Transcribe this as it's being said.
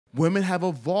Women have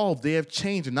evolved. They have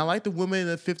changed. They're not like the women in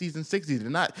the 50s and 60s. They're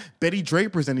not Betty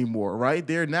Drapers anymore, right?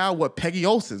 They're now what Peggy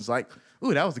Olsen's like.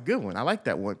 Ooh, that was a good one. I like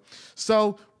that one.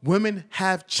 So women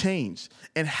have changed.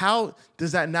 And how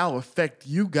does that now affect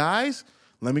you guys?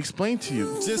 Let me explain to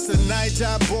you. Just a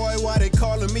nighttime boy, why they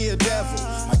calling me a devil?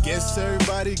 I guess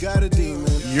everybody got a demon.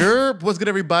 What's good,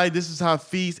 everybody? This is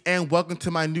Hafiz, and welcome to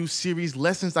my new series,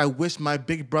 Lessons I Wish My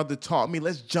Big Brother Taught Me.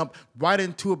 Let's jump right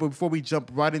into it, but before we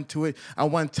jump right into it, I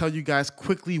want to tell you guys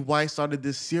quickly why I started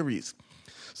this series.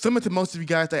 Similar to most of you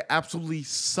guys, I absolutely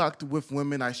sucked with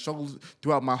women. I struggled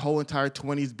throughout my whole entire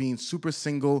 20s being super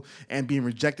single and being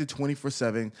rejected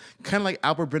 24/7. Kind of like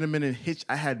Albert Brenneman and Hitch,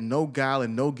 I had no guile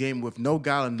and no game. With no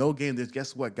guile and no game,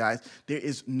 guess what, guys? There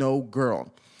is no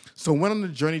girl. So I went on the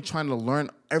journey trying to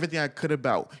learn everything I could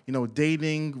about,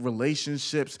 dating,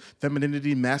 relationships,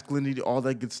 femininity, masculinity, all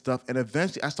that good stuff. And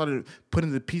eventually I started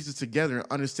putting the pieces together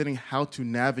and understanding how to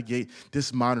navigate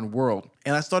this modern world.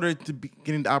 And I started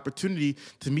getting the opportunity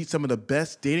to meet some of the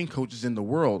best dating coaches in the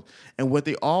world. And what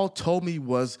they all told me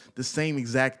was the same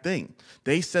exact thing.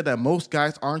 They said that most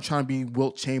guys aren't trying to be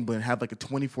Wilt Chamberlain and have like a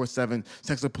 24/7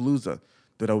 Sexapalooza.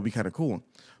 Though that would be kind of cool.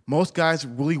 Most guys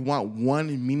really want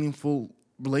one meaningful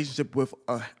relationship with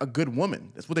a good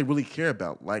woman. That's what they really care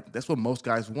about. Like, that's what most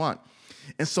guys want.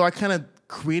 And so I kind of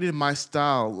created my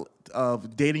style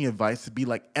of dating advice to be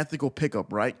like ethical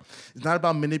pickup, right? It's not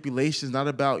about manipulation. It's not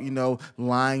about,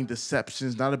 lying, deception.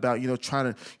 It's not about,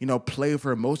 trying to, play with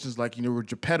her emotions like, with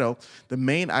Geppetto. The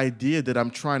main idea that I'm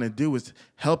trying to do is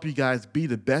help you guys be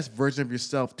the best version of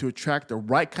yourself to attract the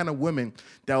right kind of women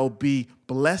that will be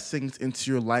blessings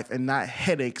into your life and not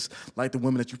headaches like the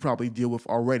women that you probably deal with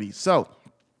already. So,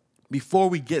 before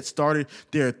we get started,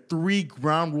 there are 3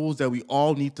 ground rules that we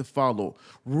all need to follow.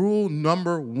 Rule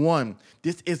number 1,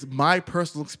 this is my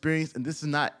personal experience, and this is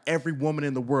not every woman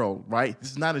in the world, right?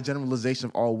 This is not a generalization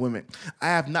of all women. I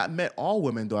have not met all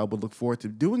women, though I would look forward to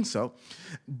doing so.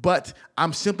 But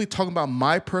I'm simply talking about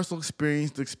my personal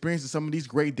experience, the experience of some of these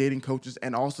great dating coaches,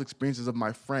 and also experiences of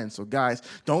my friends. So guys,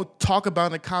 don't talk about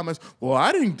in the comments, well,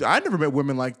 I never met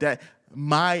women like that.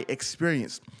 My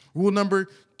experience. Rule number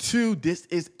 2, this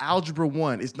is Algebra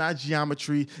 1. It's not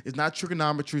geometry. It's not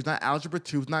trigonometry. It's not Algebra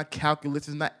 2. It's not calculus.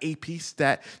 It's not AP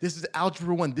Stat. This is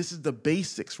Algebra 1. This is the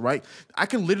basics, right? I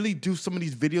can literally do some of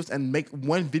these videos and make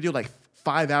one video like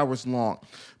 5 hours long.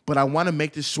 But I want to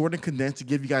make this short and condensed to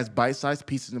give you guys bite-sized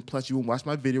pieces, and plus you will watch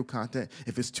my video content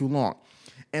if it's too long.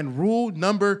 And rule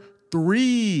number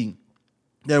 3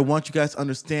 that I want you guys to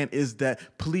understand is that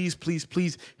please, please,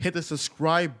 please hit the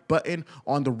subscribe button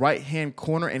on the right-hand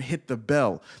corner and hit the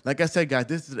bell. Like I said, guys,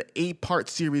 this is an 8-part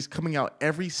series coming out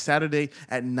every Saturday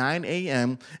at 9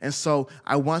 a.m. And so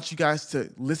I want you guys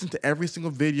to listen to every single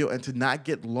video and to not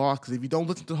get lost, because if you don't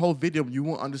listen to the whole video, you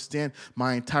won't understand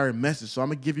my entire message. So I'm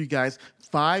going to give you guys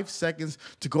 5 seconds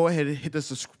to go ahead and hit the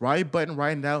subscribe button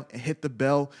right now and hit the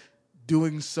bell.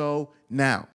 Doing so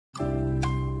now.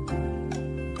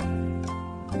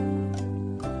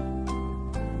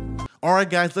 All right,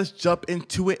 guys, let's jump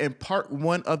into it. And part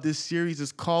 1 of this series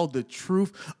is called The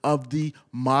Truth of the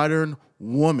Modern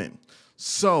Woman.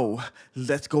 So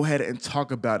let's go ahead and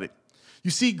talk about it.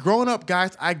 You see, growing up,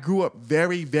 guys, I grew up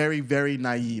very, very, very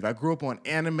naive. I grew up on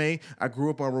anime. I grew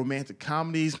up on romantic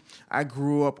comedies. I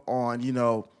grew up on,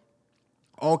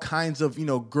 all kinds of,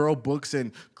 girl books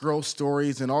and girl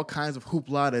stories and all kinds of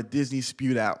hoopla that Disney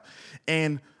spewed out.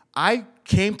 And I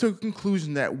came to a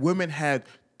conclusion that women had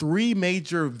 3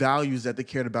 major values that they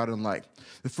cared about in life.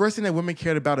 The first thing that women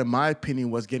cared about, in my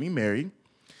opinion, was getting married.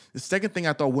 The second thing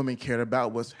I thought women cared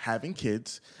about was having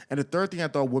kids. And the third thing I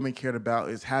thought women cared about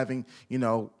is having,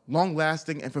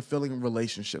 long-lasting and fulfilling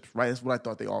relationships, right? That's what I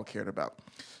thought they all cared about.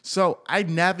 So I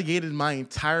navigated my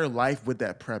entire life with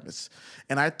that premise.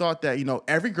 And I thought that,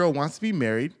 every girl wants to be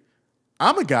married.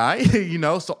 I'm a guy,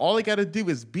 so all I got to do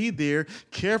is be there,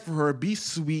 care for her, be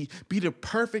sweet, be the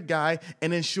perfect guy,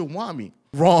 and then she'll want me.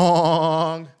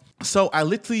 Wrong. So I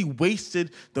literally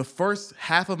wasted the first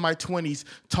half of my 20s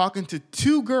talking to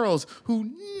 2 girls who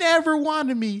never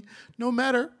wanted me, no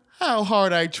matter how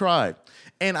hard I tried.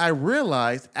 And I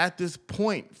realized at this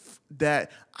point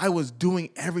that I was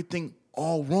doing everything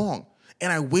all wrong.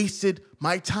 And I wasted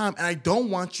my time, and I don't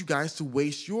want you guys to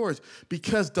waste yours,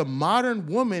 because the modern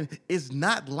woman is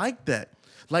not like that.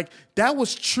 Like, that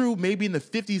was true maybe in the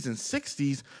 50s and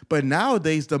 60s, but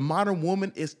nowadays the modern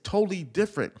woman is totally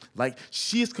different. Like,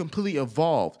 she is completely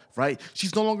evolved, right?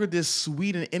 She's no longer this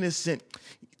sweet and innocent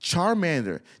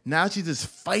Charmander. Now she's this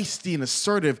feisty and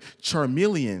assertive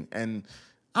Charmeleon, and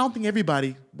I don't think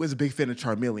everybody was a big fan of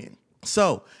Charmeleon.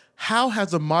 So how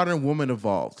has a modern woman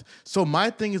evolved? So my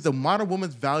thing is the modern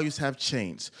woman's values have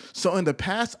changed. So in the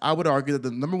past, I would argue that the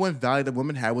number one value that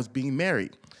women had was being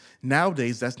married.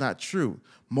 Nowadays, that's not true.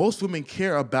 Most women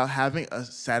care about having a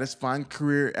satisfying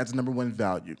career as a number one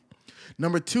value.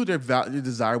 Number two, their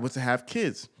desire was to have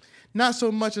kids. Not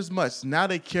so much as much. Now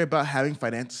they care about having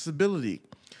financial stability.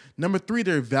 Number three,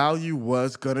 their value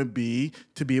was going to be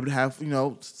able to have,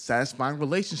 satisfying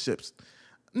relationships.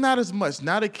 Not as much.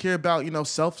 Now they care about,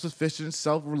 self-sufficient,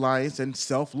 self-reliance, and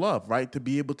self-love, right? To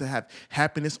be able to have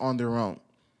happiness on their own.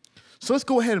 So let's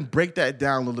go ahead and break that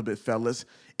down a little bit, fellas.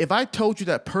 If I told you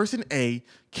that person A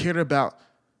cared about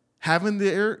having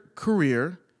their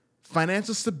career,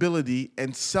 financial stability,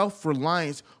 and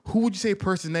self-reliance, who would you say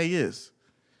person A is?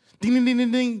 Ding, ding, ding,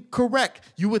 ding, ding. Correct.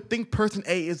 You would think person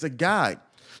A is a guy.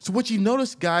 So what you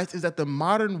notice, guys, is that the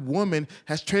modern woman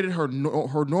has traded her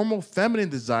normal feminine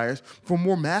desires for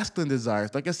more masculine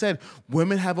desires. Like I said,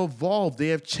 women have evolved. They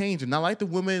have changed. They're not like the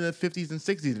women in the 50s and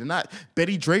 60s. They're not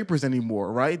Betty Drapers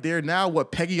anymore, right? They're now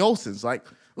Peggy Olsen's. Like,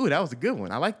 ooh, that was a good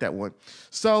one. I like that one.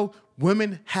 So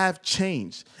women have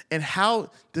changed. And how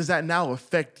does that now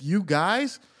affect you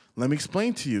guys? Let me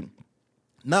explain to you.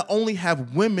 Not only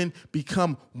have women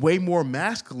become way more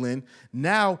masculine,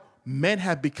 now men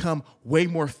have become way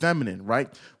more feminine,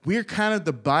 right? We're kind of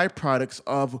the byproducts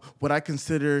of what I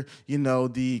consider,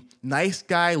 the nice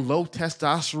guy, low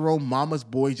testosterone, mama's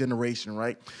boy generation,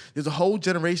 right? There's a whole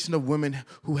generation of women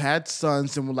who had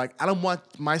sons and were like, I don't want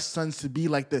my sons to be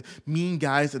like the mean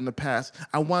guys in the past.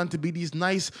 I want them to be these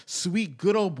nice, sweet,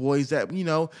 good old boys that,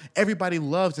 everybody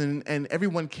loves and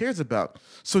everyone cares about.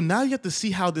 So now you have to see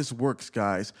how this works,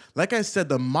 guys. Like I said,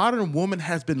 the modern woman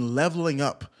has been leveling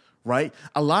up. Right?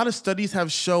 A lot of studies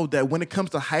have showed that when it comes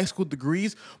to high school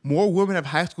degrees, more women have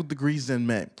high school degrees than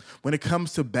men. When it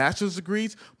comes to bachelor's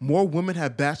degrees, more women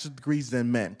have bachelor's degrees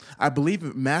than men. I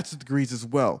believe master's degrees as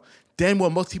well. Then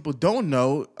what most people don't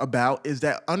know about is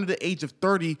that under the age of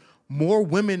 30,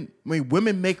 women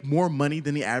make more money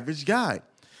than the average guy.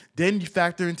 Then you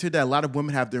factor into that a lot of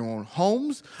women have their own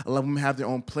homes, a lot of women have their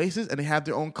own places, and they have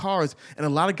their own cars, and a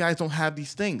lot of guys don't have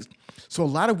these things. So a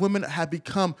lot of women have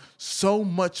become so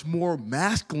much more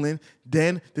masculine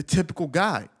than the typical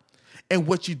guy. And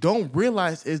what you don't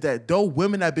realize is that though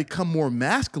women have become more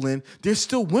masculine, they're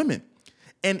still women.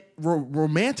 And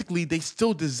romantically, they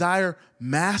still desire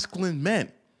masculine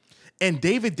men. And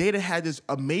David Deida had this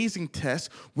amazing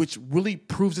test which really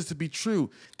proves this to be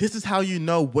true. This is how you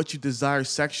know what you desire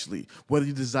sexually, whether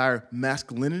you desire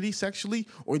masculinity sexually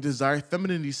or you desire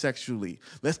femininity sexually.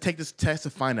 Let's take this test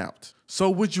to find out. So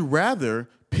would you rather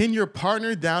pin your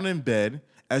partner down in bed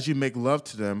as you make love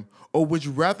to them, or would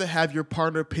you rather have your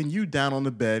partner pin you down on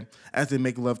the bed as they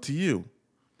make love to you?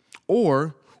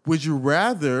 Or would you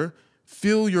rather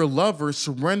feel your lover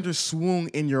surrender swoon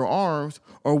in your arms,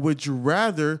 or would you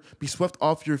rather be swept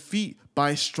off your feet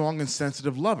by a strong and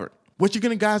sensitive lover? What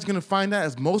you're guys are gonna find out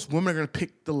is most women are gonna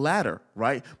pick the latter,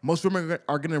 right? Most women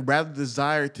are gonna rather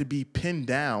desire to be pinned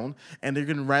down, and they're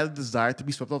gonna rather desire to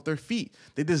be swept off their feet.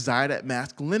 They desire that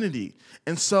masculinity.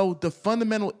 And so the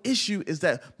fundamental issue is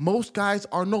that most guys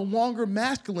are no longer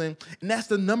masculine, and that's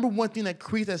the number one thing that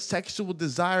creates that sexual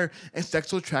desire and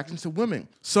sexual attraction to women.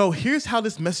 So here's how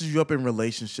this messes you up in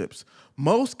relationships.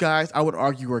 Most guys, I would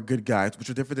argue, are good guys, which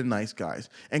are different than nice guys.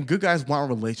 And good guys want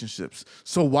relationships.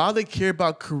 So while they care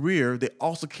about career, they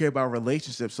also care about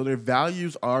relationships. So their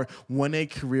values are 1A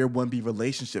career, 1B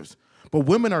relationships. But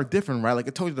women are different, right? Like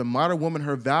I told you, the modern woman,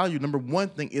 her value, number one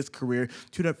thing is career,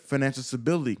 two, the financial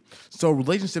stability. So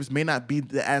relationships may not be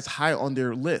as high on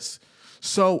their list.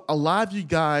 So a lot of you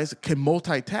guys can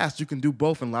multitask. You can do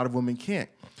both, and a lot of women can't.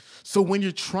 So when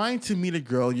you're trying to meet a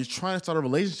girl, you're trying to start a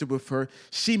relationship with her,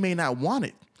 she may not want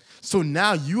it. So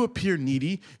now you appear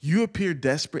needy, you appear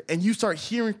desperate, and you start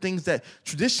hearing things that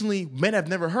traditionally men have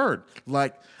never heard.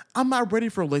 Like, I'm not ready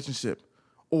for a relationship.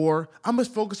 Or, I'm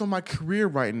just focused on my career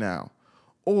right now.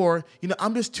 Or,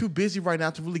 I'm just too busy right now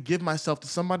to really give myself to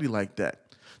somebody like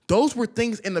that. Those were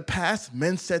things in the past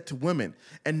men said to women.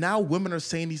 And now women are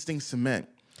saying these things to men.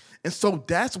 And so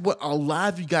that's what a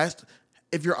lot of you guys,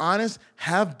 if you're honest,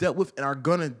 have dealt with and are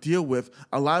gonna deal with.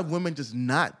 A lot of women just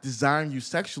not desiring you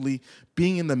sexually,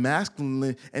 being in the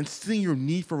masculine and seeing your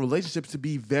need for relationships to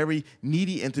be very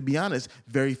needy and, to be honest,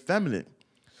 very feminine.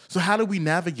 So how do we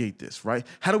navigate this, right?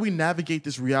 How do we navigate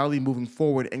this reality moving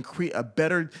forward and create a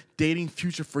better dating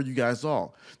future for you guys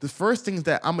all? The first thing is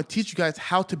that I'm gonna teach you guys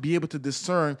how to be able to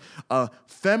discern a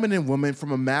feminine woman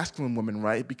from a masculine woman,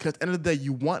 right? Because at the end of the day,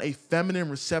 you want a feminine,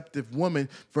 receptive woman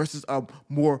versus a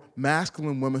more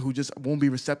masculine woman who just won't be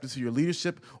receptive to your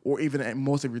leadership or even at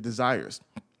most of your desires.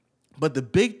 But the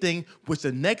big thing, which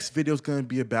the next video is going to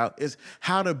be about, is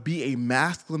how to be a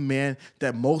masculine man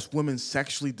that most women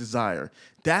sexually desire.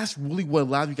 That's really what a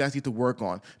lot of you guys need to work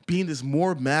on, being this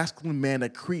more masculine man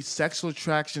that creates sexual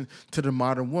attraction to the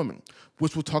modern woman,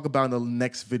 which we'll talk about in the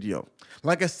next video.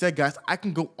 Like I said, guys, I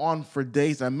can go on for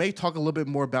days. I may talk a little bit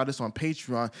more about this on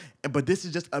Patreon, but this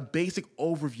is just a basic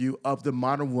overview of the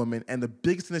modern woman. And the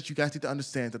biggest thing that you guys need to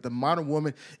understand is that the modern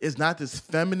woman is not this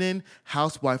feminine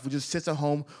housewife who just sits at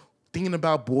home thinking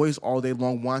about boys all day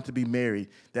long, wanting to be married.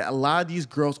 That a lot of these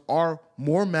girls are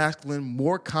more masculine,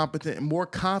 more competent, and more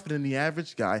confident than the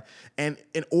average guy. And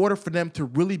in order for them to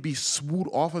really be swooed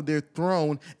off of their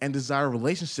throne and desire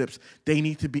relationships, they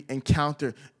need to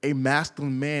encounter a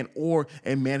masculine man or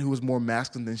a man who is more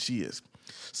masculine than she is.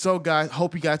 So, guys,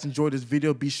 hope you guys enjoyed this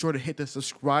video. Be sure to hit the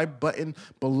subscribe button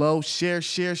below. Share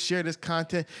this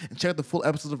content, and check out the full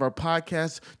episodes of our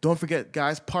podcast. Don't forget,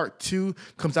 guys, part 2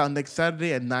 comes out next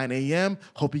Saturday at 9 a.m.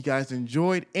 Hope you guys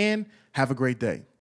enjoyed, and have a great day.